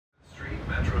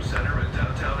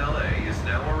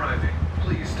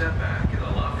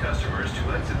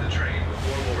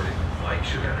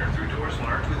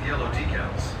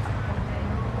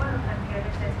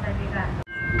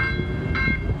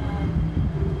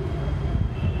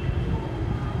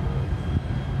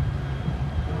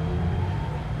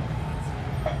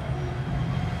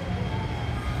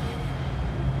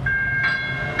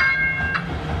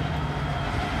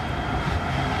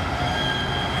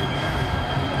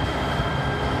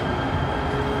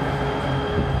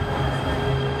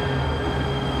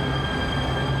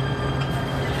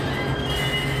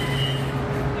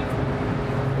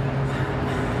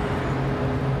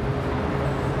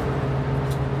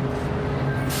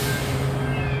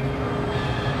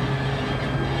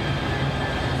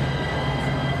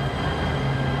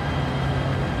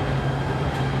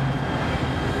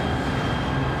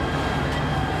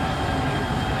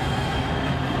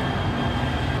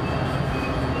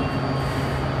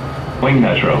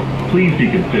Metro, please be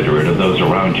considerate of those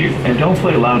around you and don't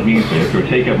play loud music or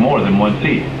take up more than one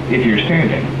seat. If you're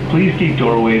standing, please keep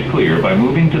doorways clear by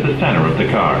moving to the center of the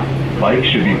car. Bikes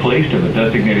should be placed in the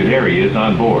designated areas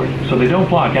on board so they don't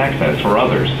block access for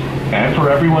others. And for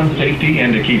everyone's safety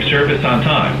and to keep service on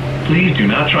time, please do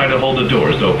not try to hold the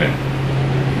doors open.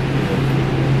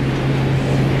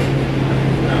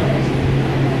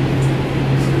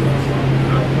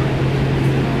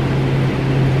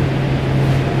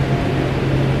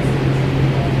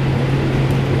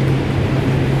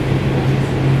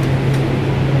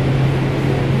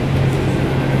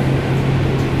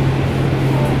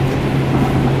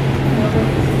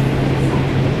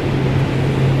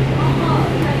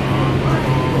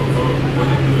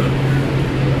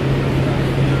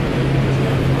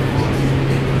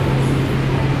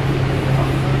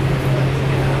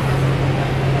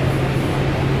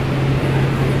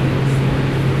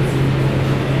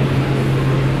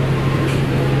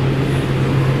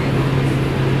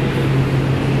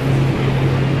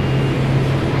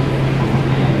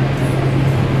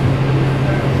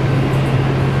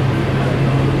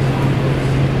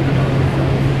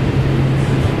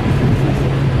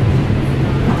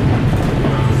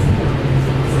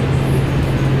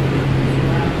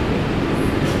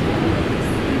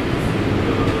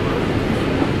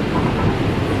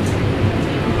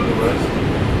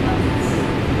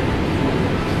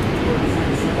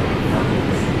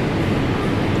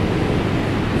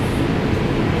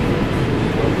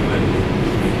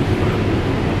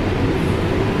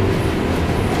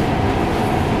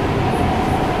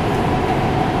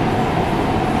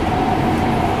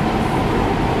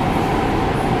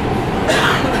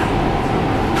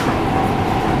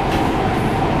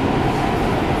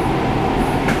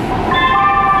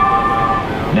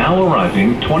 Now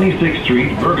arriving 26th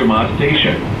Street Bergamot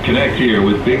Station. Connect here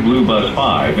with Big Blue Bus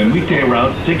 5 and weekday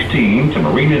route 16 to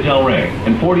Marina Del Rey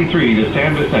and 43 to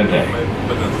San Vicente.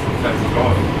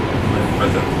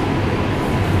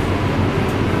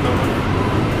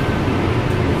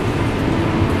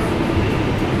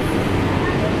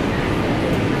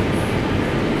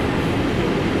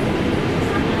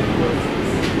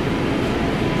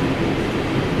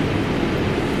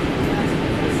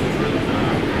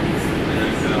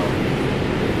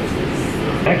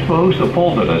 Expo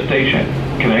Sepulveda Station.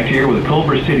 Connect here with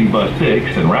Culver City Bus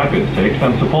 6 and Rapid 6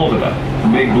 on Sepulveda,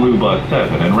 Big Blue Bus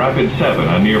 7 and Rapid 7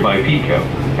 on nearby Pico,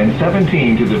 and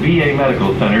 17 to the VA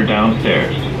Medical Center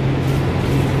downstairs.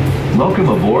 Welcome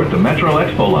aboard the Metro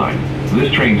Expo Line.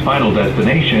 This train's final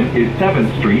destination is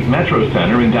 7th Street Metro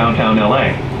Center in downtown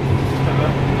LA.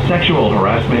 Sexual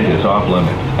harassment is off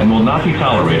limits and will not be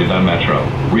tolerated on Metro.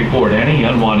 Report any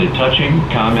unwanted touching,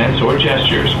 comments, or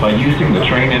gestures by using the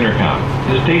train intercom,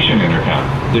 the station intercom,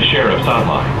 the sheriff's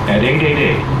hotline at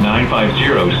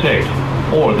 888-950-SAFE,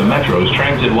 or the Metro's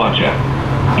Transit Watch app.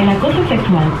 El acoso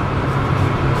sexual.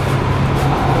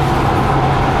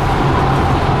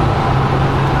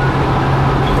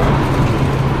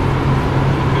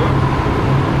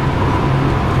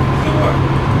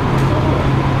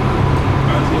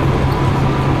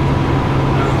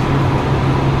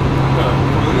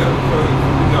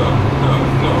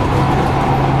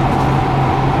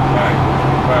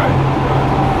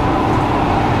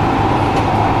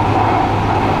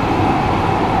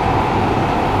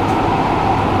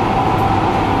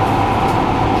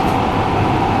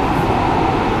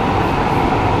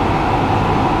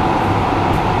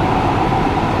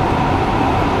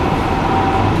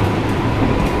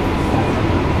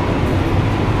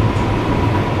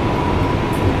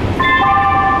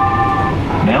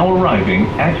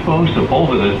 Expo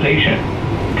Sepulveda Station.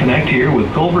 Connect here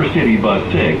with Culver City Bus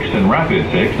 6 and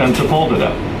Rapid 6 on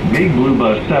Sepulveda, Big Blue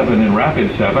Bus 7 and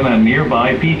Rapid 7 on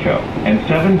nearby Pico, and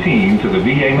 17 to the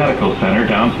VA Medical Center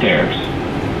downstairs.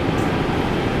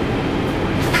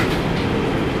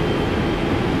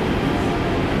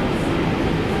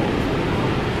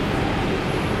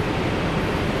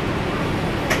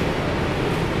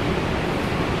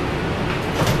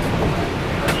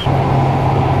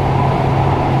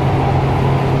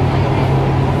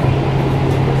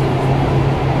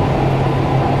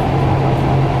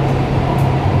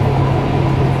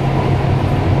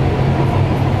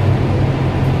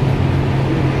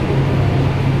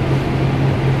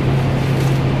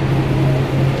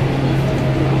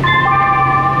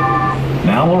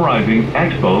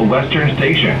 Expo Western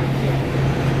Station.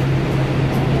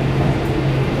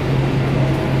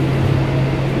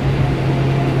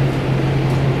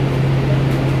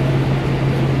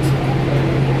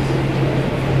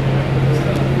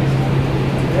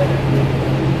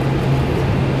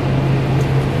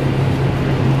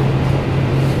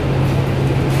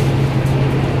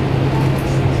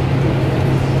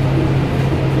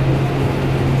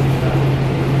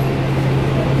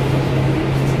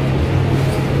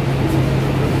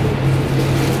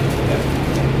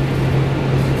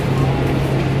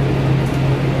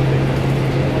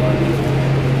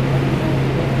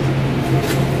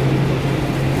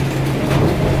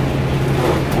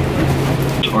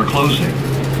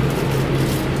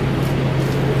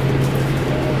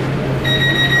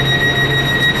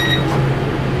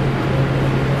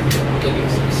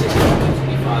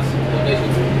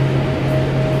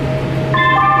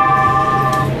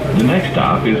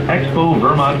 stop is Expo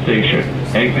Vermont Station.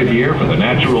 Exit here for the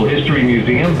Natural History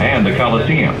Museum and the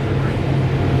Coliseum.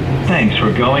 Thanks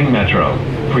for going Metro.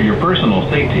 For your personal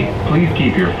safety, please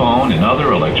keep your phone and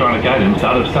other electronic items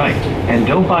out of sight. And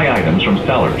don't buy items from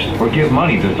sellers or give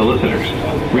money to solicitors.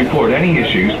 Report any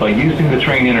issues by using the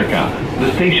train intercom,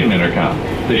 the station intercom,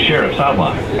 the sheriff's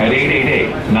hotline at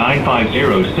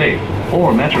 888-950-SAFE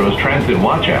or Metro's Transit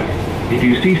Watch app. If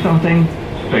you see something,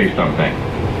 say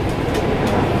something.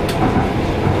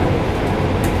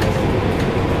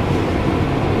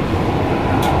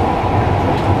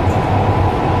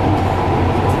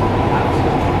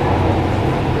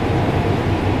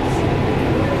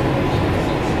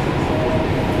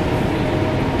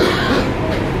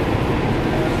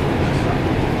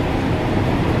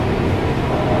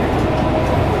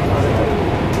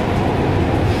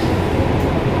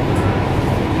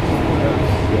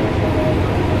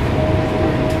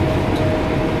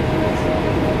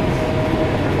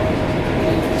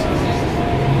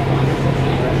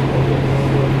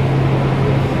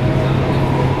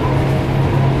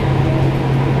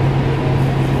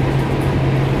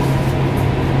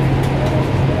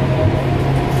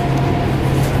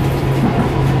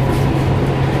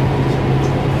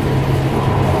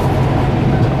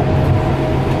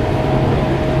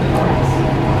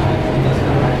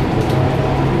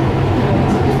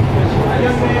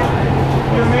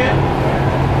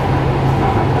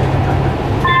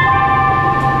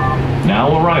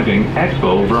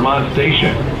 Expo Vermont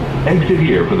Station. Exit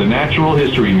here for the Natural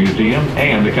History Museum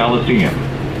and the Coliseum.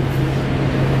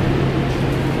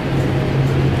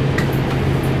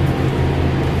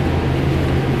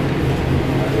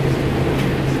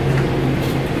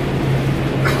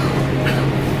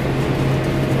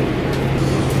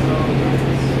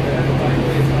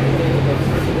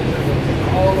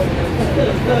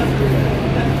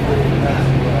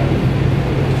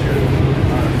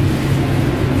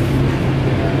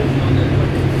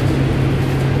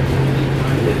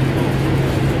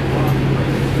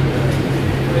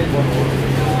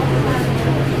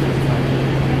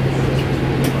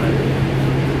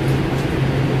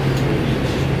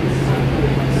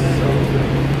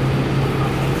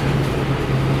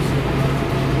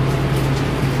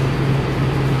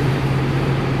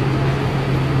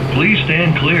 Please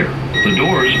stand clear. The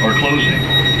doors are closing.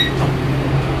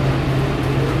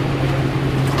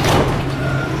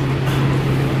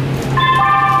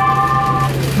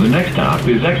 The next stop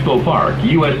is Expo Park,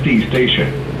 USC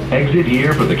Station. Exit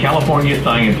here for the California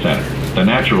Science Center, the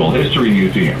Natural History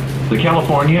Museum, the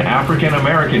California African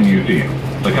American Museum,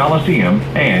 the Coliseum,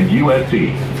 and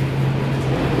USC.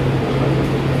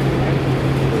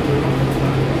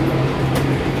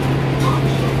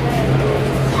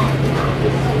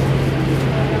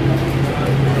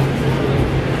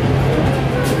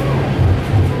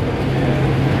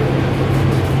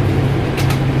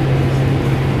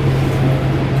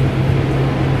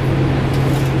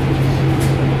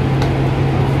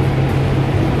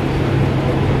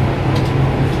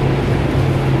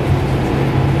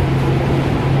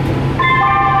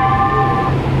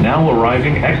 Now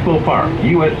arriving Expo Park,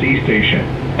 USC Station.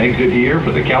 Exit here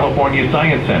for the California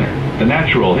Science Center, the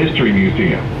Natural History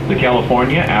Museum, the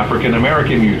California African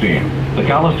American Museum, the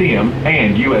Coliseum,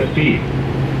 and USC.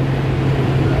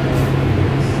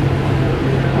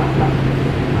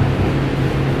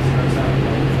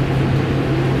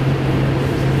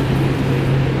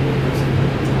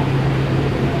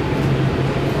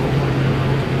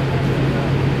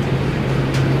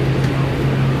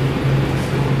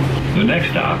 The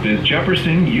next stop is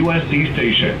Jefferson, USC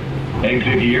Station.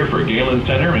 Exit here for Galen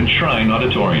Center and Shrine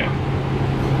Auditorium.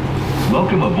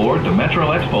 Welcome aboard the Metro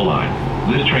Expo Line.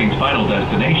 This train's final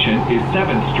destination is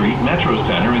 7th Street Metro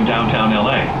Center in downtown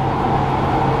LA.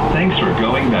 Thanks for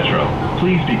going Metro.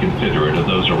 Please be considerate of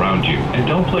those around you and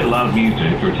don't play loud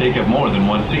music or take up more than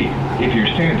one seat. If you're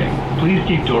standing, please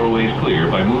keep doorways clear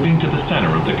by moving to the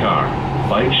center of the car.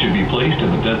 Bikes should be placed in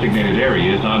the designated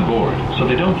areas on board so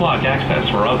they don't block access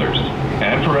for others.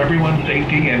 And for everyone's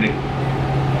safety and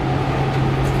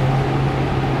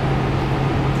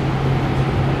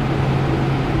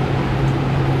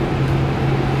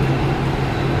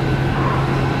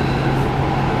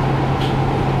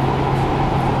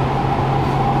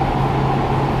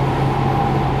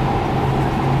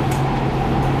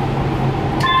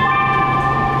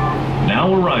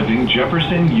now arriving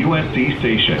Jefferson USC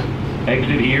Station.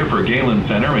 Exit here for Galen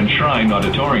Center and Shrine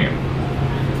Auditorium.